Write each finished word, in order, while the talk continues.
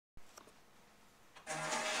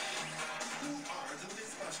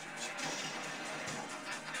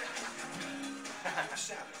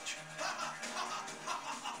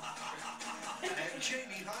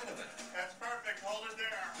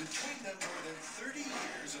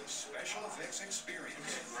years of special effects experience.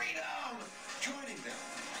 Freedom! Joining them,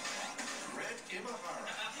 Brett Imahara.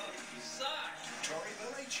 You suck! Tori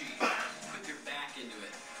Belleci. Put your back into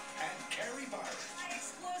it. And Carrie Byron. High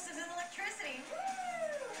explosives and electricity. Woo!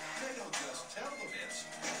 They don't just tell the myths.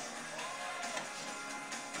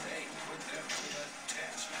 They put them to the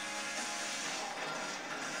test.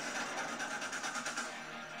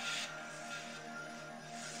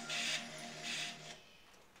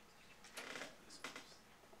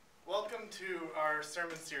 Welcome to our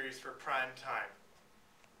sermon series for prime time.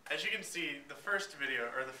 As you can see, the first video,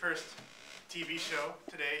 or the first TV show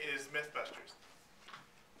today is Mythbusters.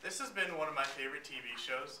 This has been one of my favorite TV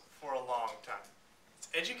shows for a long time. It's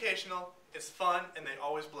educational, it's fun, and they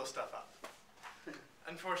always blow stuff up.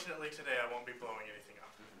 Unfortunately, today I won't be blowing anything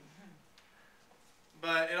up.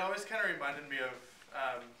 But it always kind of reminded me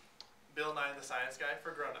of Bill Nye the Science Guy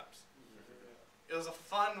for grown-ups. It was a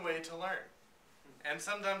fun way to learn. And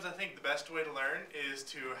sometimes I think the best way to learn is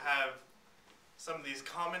to have some of these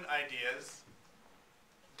common ideas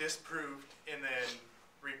disproved and then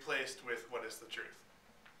replaced with what is the truth.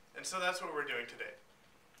 And so that's what we're doing today.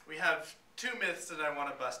 We have two myths that I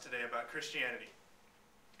want to bust today about Christianity.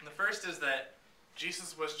 And the first is that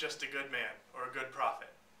Jesus was just a good man or a good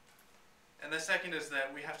prophet. And the second is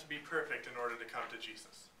that we have to be perfect in order to come to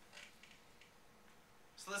Jesus.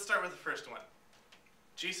 So let's start with the first one.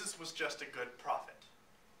 Jesus was just a good prophet.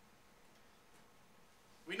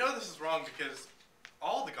 We know this is wrong because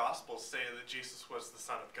all the Gospels say that Jesus was the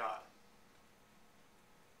Son of God.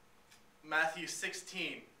 Matthew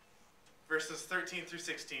 16, verses 13 through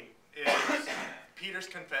 16 is Peter's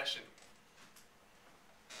confession.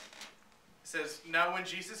 It says, "Now when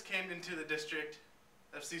Jesus came into the district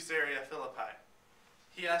of Caesarea Philippi,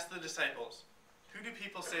 he asked the disciples, 'Who do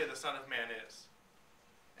people say the Son of Man is?'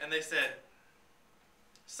 And they said,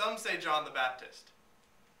 'Some say John the Baptist,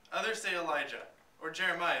 others say Elijah, or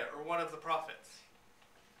Jeremiah, or one of the prophets.'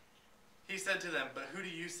 He said to them, 'But who do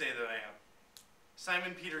you say that I am?'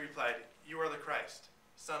 Simon Peter replied, 'You are the Christ,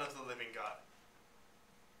 Son of the living God.'"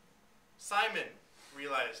 Simon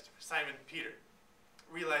Peter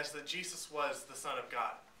realized that Jesus was the Son of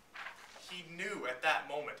God. He knew at that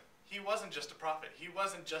moment he wasn't just a prophet. He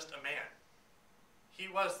wasn't just a man. He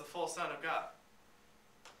was the full Son of God.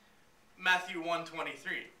 Matthew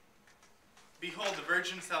 1:23. "Behold, the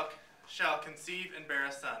virgin shall conceive and bear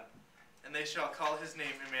a son, and they shall call his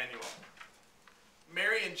name Emmanuel."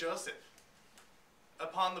 Mary and Joseph,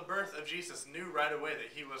 upon the birth of Jesus, knew right away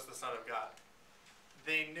that he was the Son of God.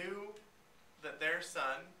 They knew that their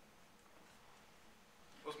son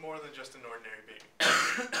was more than just an ordinary baby.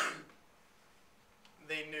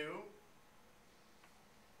 They knew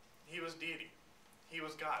he was deity. He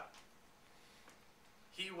was God.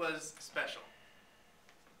 He was special.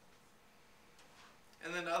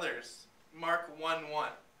 And then others, Mark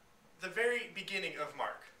 1:1, the very beginning of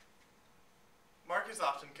Mark. Mark is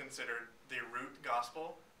often considered the root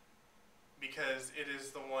gospel because it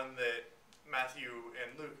is the one that Matthew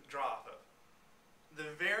and Luke draw off of.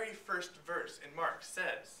 The very first verse in Mark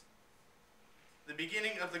says, "The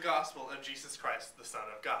beginning of the gospel of Jesus Christ, the Son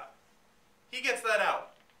of God." He gets that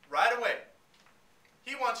out right away.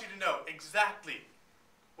 He wants you to know exactly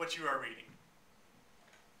what you are reading.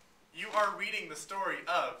 You are reading the story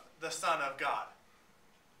of the Son of God.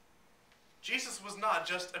 Jesus was not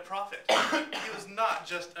just a prophet. He was not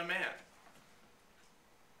just a man.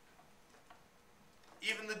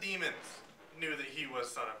 Even the demons knew that he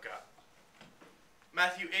was Son of God.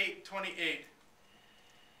 Matthew 8:28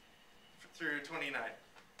 through 29.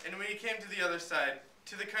 "And when he came to the other side,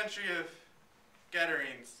 to the country of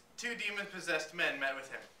Gadarenes, 2 demon-possessed men met with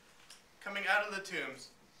him, coming out of the tombs,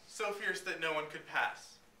 so fierce that no one could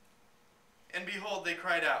pass. And behold, they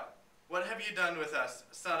cried out, 'What have you done with us,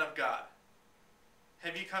 Son of God?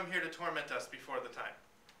 Have you come here to torment us before the time?'"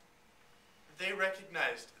 They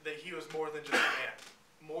recognized that he was more than just a man,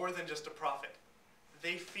 more than just a prophet.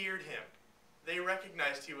 They feared him. They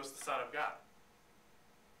recognized he was the Son of God.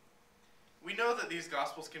 We know that these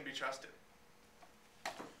Gospels can be trusted.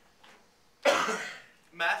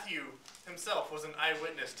 Matthew himself was an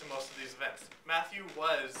eyewitness to most of these events. Matthew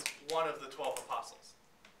was one of the 12 apostles.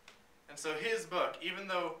 And so his book, even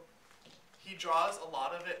though he draws a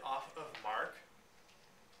lot of it off of Mark,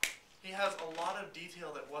 he has a lot of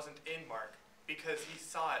detail that wasn't in Mark because he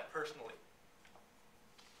saw it personally.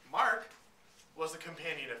 Mark was a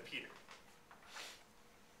companion of Peter.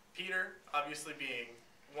 Peter, obviously being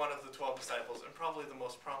one of the 12 disciples and probably the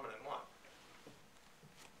most prominent one.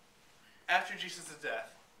 After Jesus'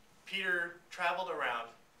 death, Peter traveled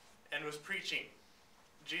around and was preaching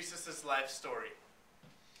Jesus' life story.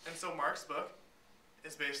 And so Mark's book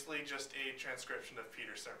is basically just a transcription of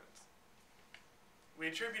Peter's sermons. We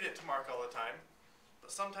attribute it to Mark all the time,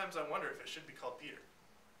 but sometimes I wonder if it should be called Peter.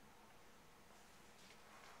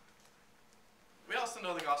 We also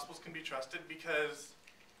know the Gospels can be trusted because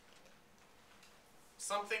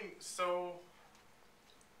something so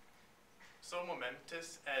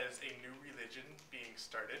momentous as a new religion being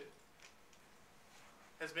started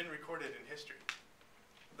has been recorded in history.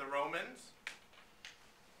 The Romans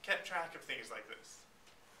kept track of things like this.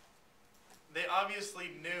 They obviously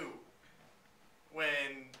knew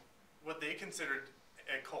when what they considered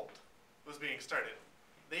a cult was being started.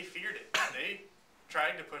 They feared it. They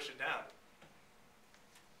tried to push it down.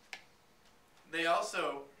 They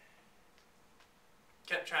also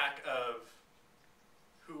kept track of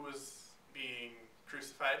who was being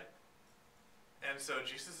crucified. And so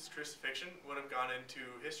Jesus' crucifixion would have gone into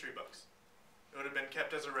history books. It would have been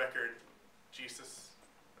kept as a record. Jesus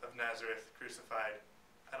of Nazareth crucified.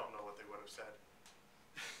 I don't know what they would have said.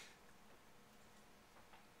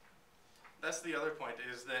 That's the other point,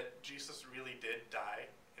 is that Jesus really did die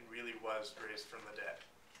and really was raised from the dead.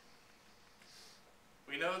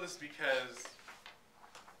 We know this because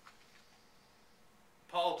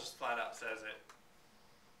Paul just flat out says it.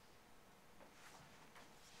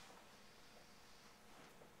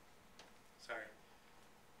 Sorry.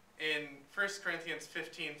 In 1 Corinthians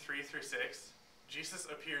 15, 3 through 6, Jesus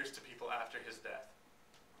appears to people after his death.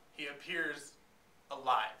 He appears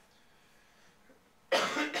alive.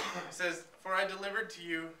 It says, "For I delivered to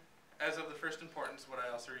you as of the first importance what I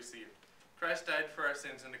also received. Christ died for our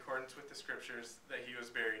sins in accordance with the Scriptures, that he was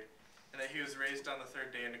buried, and that he was raised on the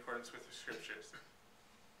third day in accordance with the Scriptures.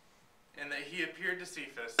 And that he appeared to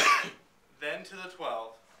Cephas, then to the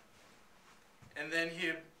 12, and then he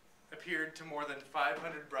appeared to more than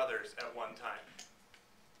 500 brothers at one time."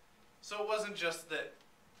 So it wasn't just that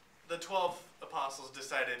the 12 apostles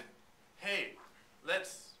decided, hey,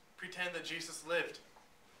 let's pretend that Jesus lived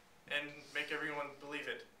and make everyone believe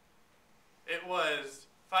it. It was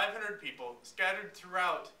 500 people scattered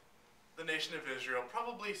throughout the nation of Israel,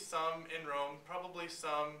 probably some in Rome, probably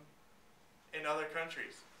some in other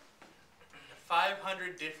countries.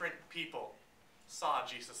 500 different people saw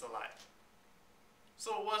Jesus alive.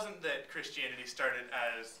 So it wasn't that Christianity started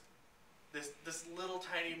as this little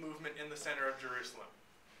tiny movement in the center of Jerusalem.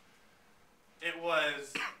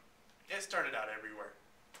 It started out everywhere.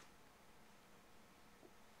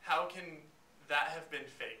 How can that have been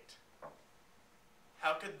faked?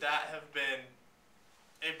 How could that have been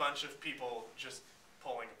a bunch of people just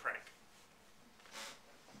pulling a prank?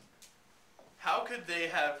 How could they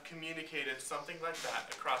have communicated something like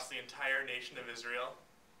that across the entire nation of Israel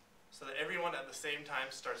so that everyone at the same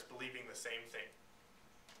time starts believing the same thing?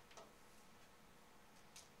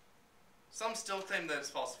 Some still claim that it's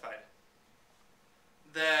falsified.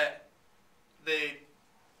 That they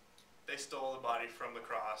stole the body from the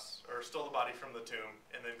cross, or stole the body from the tomb,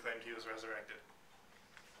 and then claimed he was resurrected.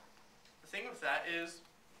 The thing with that is,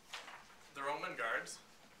 the Roman guards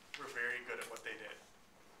were very good at what they did.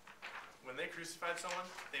 When they crucified someone,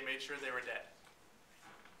 they made sure they were dead.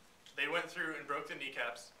 They went through and broke the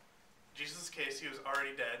kneecaps. In Jesus' case, he was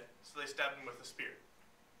already dead, so they stabbed him with a spear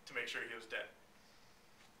to make sure he was dead.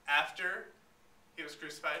 After he was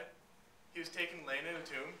crucified, he was taken, laid in a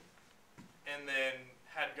tomb, and then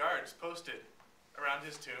had guards posted around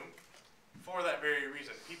his tomb for that very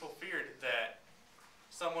reason. People feared that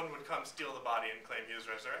someone would come steal the body and claim he was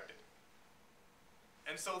resurrected.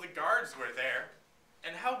 And so the guards were there,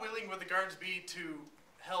 and how willing would the guards be to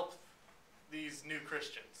help these new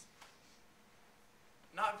Christians?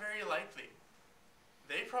 Not very likely.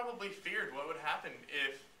 They probably feared what would happen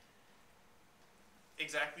if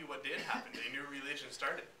exactly what did happen, a new religion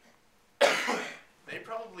started. They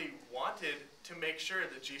probably wanted to make sure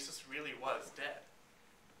that Jesus really was dead.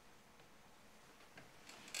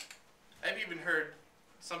 I've even heard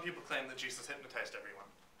some people claim that Jesus hypnotized everyone.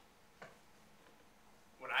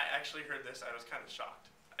 When I actually heard this, I was kind of shocked.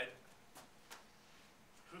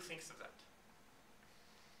 Who thinks of that?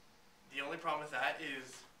 The only problem with that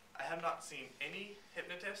is I have not seen any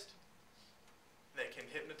hypnotist that can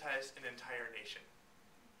hypnotize an entire nation.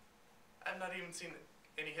 I've not even seen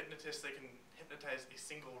any hypnotist that can hypnotize a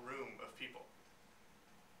single room of people.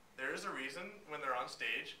 There is a reason when they're on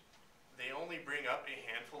stage, they only bring up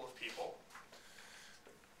a handful of people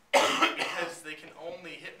because they can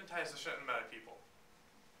only hypnotize a certain amount of people.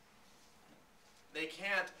 They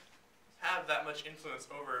can't have that much influence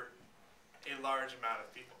over a large amount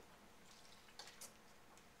of people.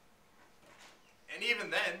 And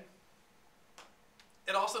even then,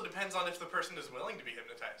 it also depends on if the person is willing to be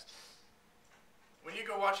hypnotized. When you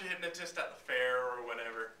go watch a hypnotist at the fair or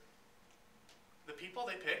whatever, the people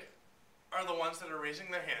they pick are the ones that are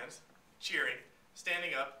raising their hands, cheering,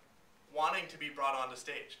 standing up, wanting to be brought onto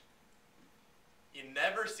stage. You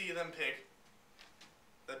never see them pick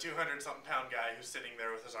the 200-something pound guy who's sitting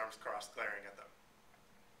there with his arms crossed glaring at them.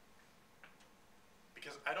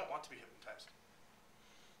 Because I don't want to be hypnotized.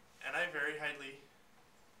 And I very highly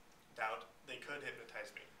doubt they could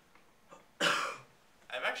hypnotize me.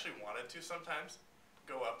 I've actually wanted to sometimes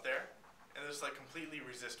go up there and just like completely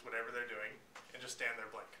resist whatever they're doing and just stand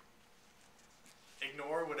there blank.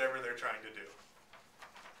 Ignore whatever they're trying to do.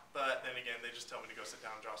 But then again, they just tell me to go sit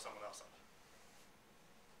down and draw someone else up.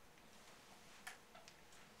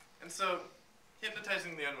 And so,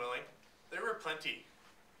 hypnotizing the unwilling, there were plenty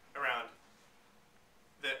around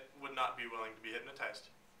that would not be willing to be hypnotized.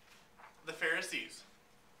 The Pharisees,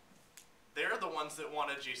 they're the ones that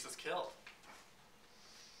wanted Jesus killed.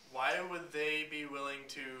 Why would they be willing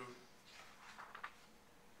to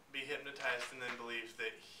be hypnotized and then believe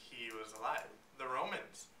that he was alive? The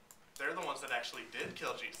Romans, they're the ones that actually did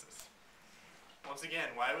kill Jesus. Once again,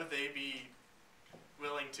 why would they be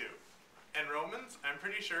willing to? And Romans, I'm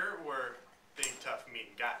pretty sure, were big, tough,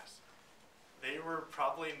 mean guys. They were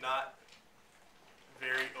probably not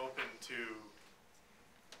very open to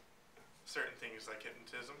certain things like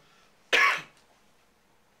hypnotism.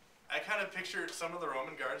 I kind of picture some of the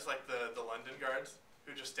Roman guards like the London guards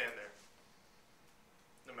who just stand there.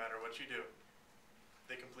 No matter what you do,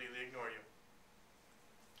 they completely ignore you.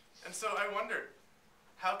 And so I wondered,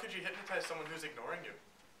 how could you hypnotize someone who's ignoring you?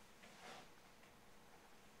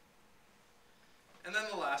 And then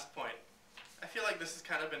the last point. I feel like this has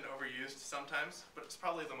kind of been overused sometimes, but it's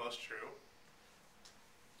probably the most true.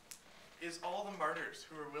 Is all the martyrs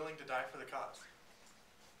who were willing to die for the cause.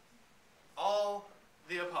 All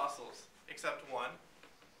the apostles, except one,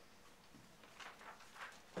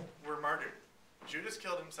 were martyred. Judas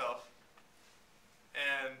killed himself,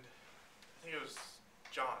 and I think it was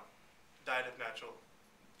John died of natural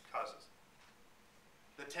causes.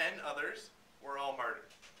 The 10 others were all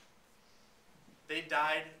martyred. They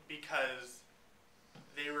died because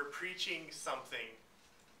they were preaching something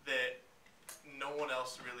that no one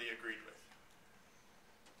else really agreed with.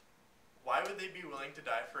 Why would they be willing to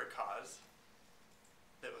die for a cause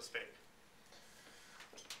that was fake?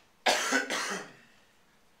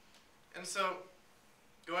 And so,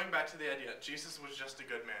 going back to the idea, Jesus was just a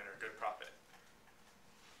good man or a good prophet.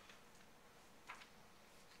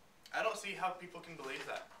 I don't see how people can believe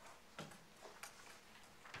that.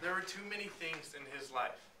 There were too many things in his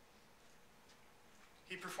life.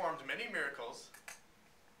 He performed many miracles.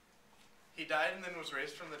 He died and then was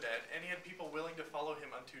raised from the dead, and he had people willing to follow him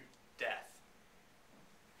unto death.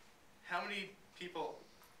 How many people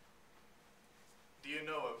do you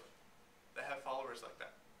know of that have followers like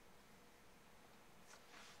that?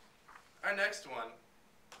 Our next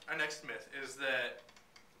myth is that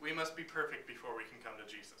we must be perfect before we can come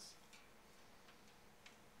to Jesus.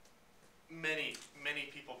 Many, many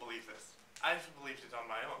people believe this. I've believed it on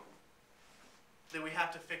my own. That we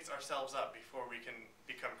have to fix ourselves up before we can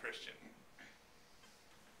become Christian.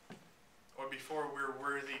 Or before we're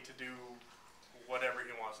worthy to do whatever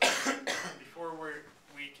he wants us to do. Before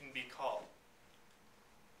we can be called.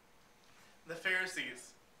 The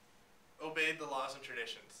Pharisees obeyed the laws and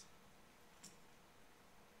traditions.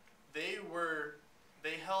 They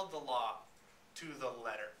held the law to the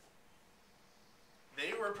letter.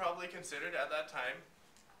 They were probably considered at that time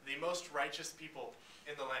the most righteous people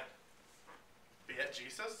in the land. But yet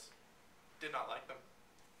Jesus did not like them.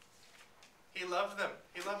 He loved them.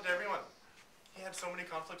 He loved everyone. He had so many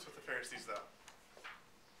conflicts with the Pharisees, though.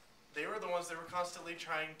 They were the ones that were constantly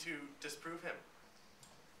trying to disprove him.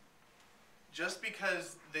 Just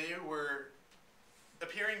because they were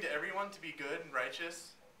appearing to everyone to be good and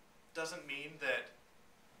righteous doesn't mean that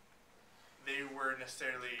they were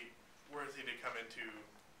necessarily worthy to come into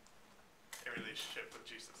a relationship with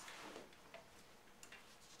Jesus.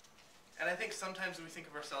 And I think sometimes we think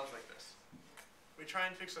of ourselves like this. We try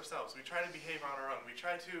and fix ourselves. We try to behave on our own. We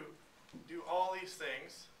try to do all these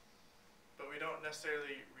things, but we don't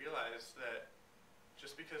necessarily realize that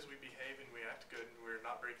just because we behave and we act good and we're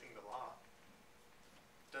not breaking the law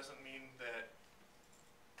doesn't mean that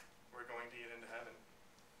we're going to get into heaven.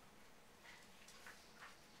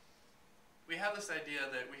 We have this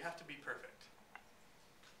idea that we have to be perfect.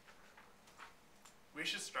 We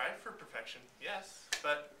should strive for perfection, yes,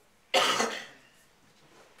 but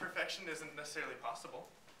perfection isn't necessarily possible.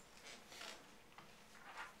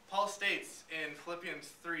 Paul states in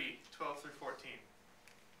Philippians 3:12-14,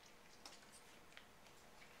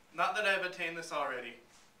 "Not that I have attained this already,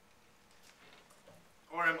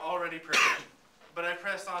 or am already perfect, but I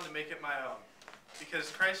press on to make it my own,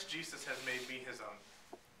 because Christ Jesus has made me his own.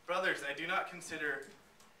 Brothers, I do not consider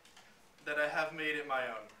that I have made it my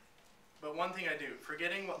own. But one thing I do,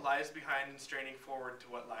 forgetting what lies behind and straining forward to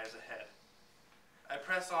what lies ahead. I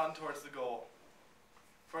press on towards the goal,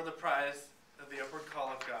 for the prize of the upward call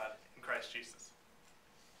of God in Christ Jesus.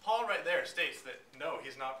 Paul right there states that no,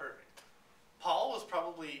 he's not perfect. Paul was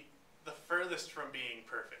probably the furthest from being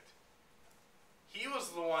perfect. He was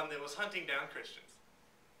the one that was hunting down Christians,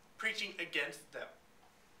 preaching against them.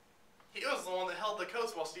 He was the one that held the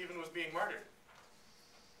coast while Stephen was being martyred.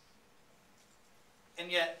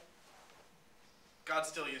 And yet, God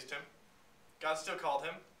still used him. God still called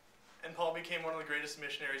him. And Paul became one of the greatest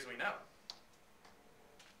missionaries we know.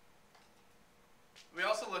 We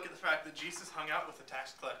also look at the fact that Jesus hung out with the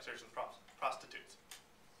tax collectors and prostitutes.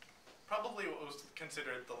 Probably what was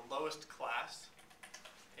considered the lowest class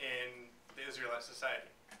in the Israelite society.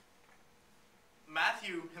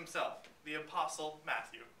 Matthew himself, the apostle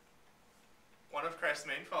Matthew, one of Christ's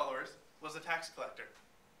main followers, was a tax collector.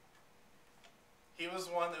 He was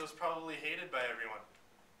one that was probably hated by everyone.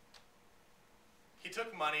 He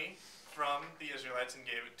took money from the Israelites and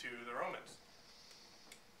gave it to the Romans.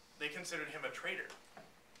 They considered him a traitor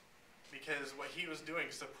because what he was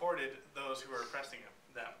doing supported those who were oppressing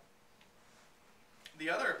them. The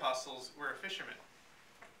other apostles were fishermen.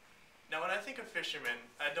 Now, when I think of fishermen,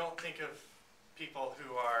 I don't think of people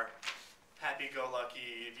who are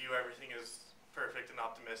happy-go-lucky, view everything as perfect and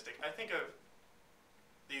optimistic. I think of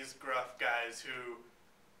these gruff guys who,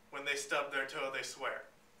 when they stub their toe, they swear.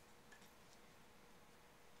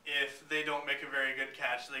 If they don't make a very good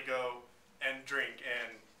catch, they go and drink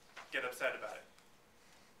and get upset about it.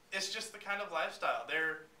 It's just the kind of lifestyle.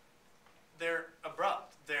 They're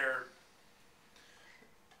abrupt. They're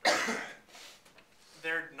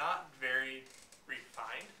not very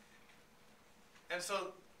refined. And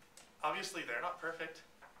so, obviously, they're not perfect.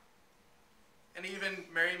 And even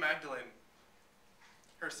Mary Magdalene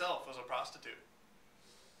herself was a prostitute.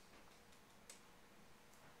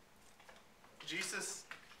 Jesus,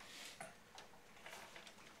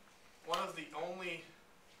 one of the only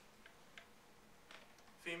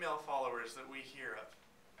female followers that we hear of,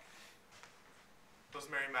 was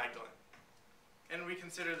Mary Magdalene. And we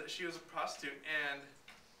consider that she was a prostitute, and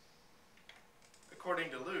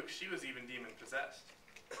according to Luke, she was even demon-possessed.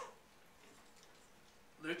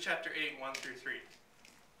 Luke chapter 8, 1 through 3.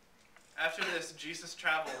 After this, Jesus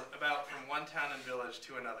traveled about from one town and village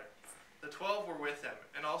to another. The 12 were with him,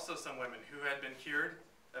 and also some women who had been cured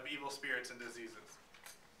of evil spirits and diseases.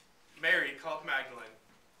 Mary, called Magdalene,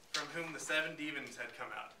 from whom the 7 demons had come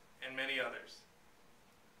out, and many others.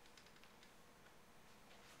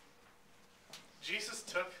 Jesus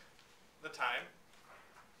took the time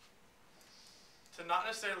to not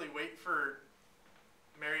necessarily wait for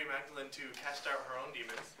Mary Magdalene to cast out her own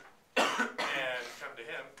demons and come to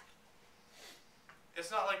him. It's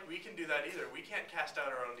not like we can do that either. We can't cast out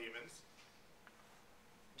our own demons.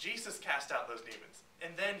 Jesus cast out those demons,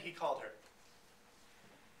 and then he called her.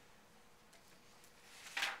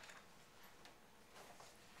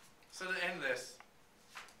 So to end this,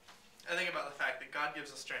 I think about the fact that God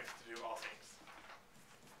gives us strength to do all things.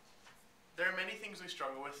 There are many things we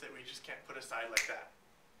struggle with that we just can't put aside like that.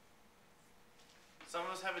 Some of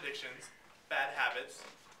us have addictions, bad habits.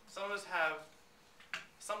 Some of us have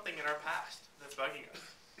something in our past that's bugging us.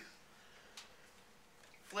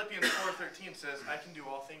 Philippians 4:13 says, I can do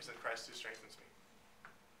all things in Christ who strengthens me.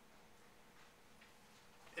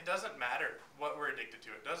 It doesn't matter what we're addicted to.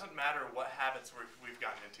 It doesn't matter what habits we've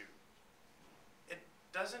gotten into. It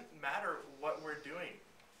doesn't matter what we're doing.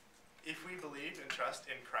 If we believe and trust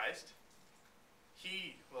in Christ,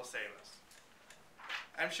 he will save us.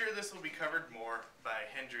 I'm sure this will be covered more by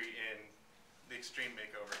Hendry in the Extreme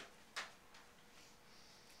Makeover.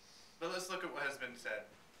 But let's look at what has been said,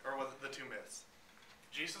 or what the 2 myths.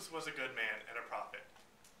 Jesus was a good man and a prophet.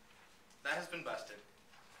 That has been busted.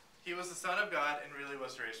 He was the Son of God and really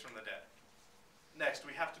was raised from the dead. Next,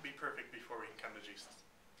 we have to be perfect before we can come to Jesus.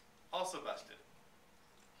 Also busted.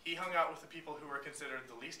 He hung out with the people who were considered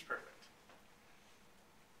the least perfect.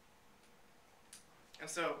 And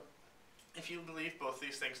so, if you believe both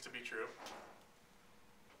these things to be true,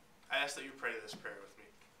 I ask that you pray this prayer with me.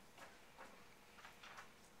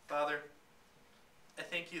 Father, I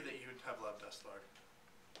thank you that you have loved us, Lord.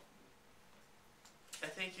 I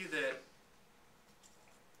thank you that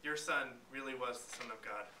your Son really was the Son of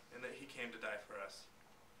God and that he came to die for us.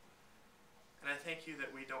 And I thank you that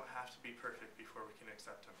we don't have to be perfect before we can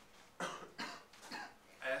accept him.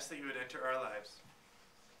 I ask that you would enter our lives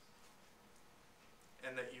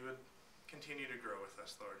and that you would continue to grow with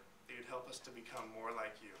us, Lord. That you'd help us to become more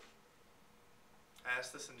like you. I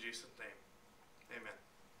ask this in Jesus' name. Amen.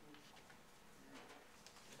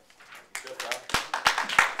 Good, pal.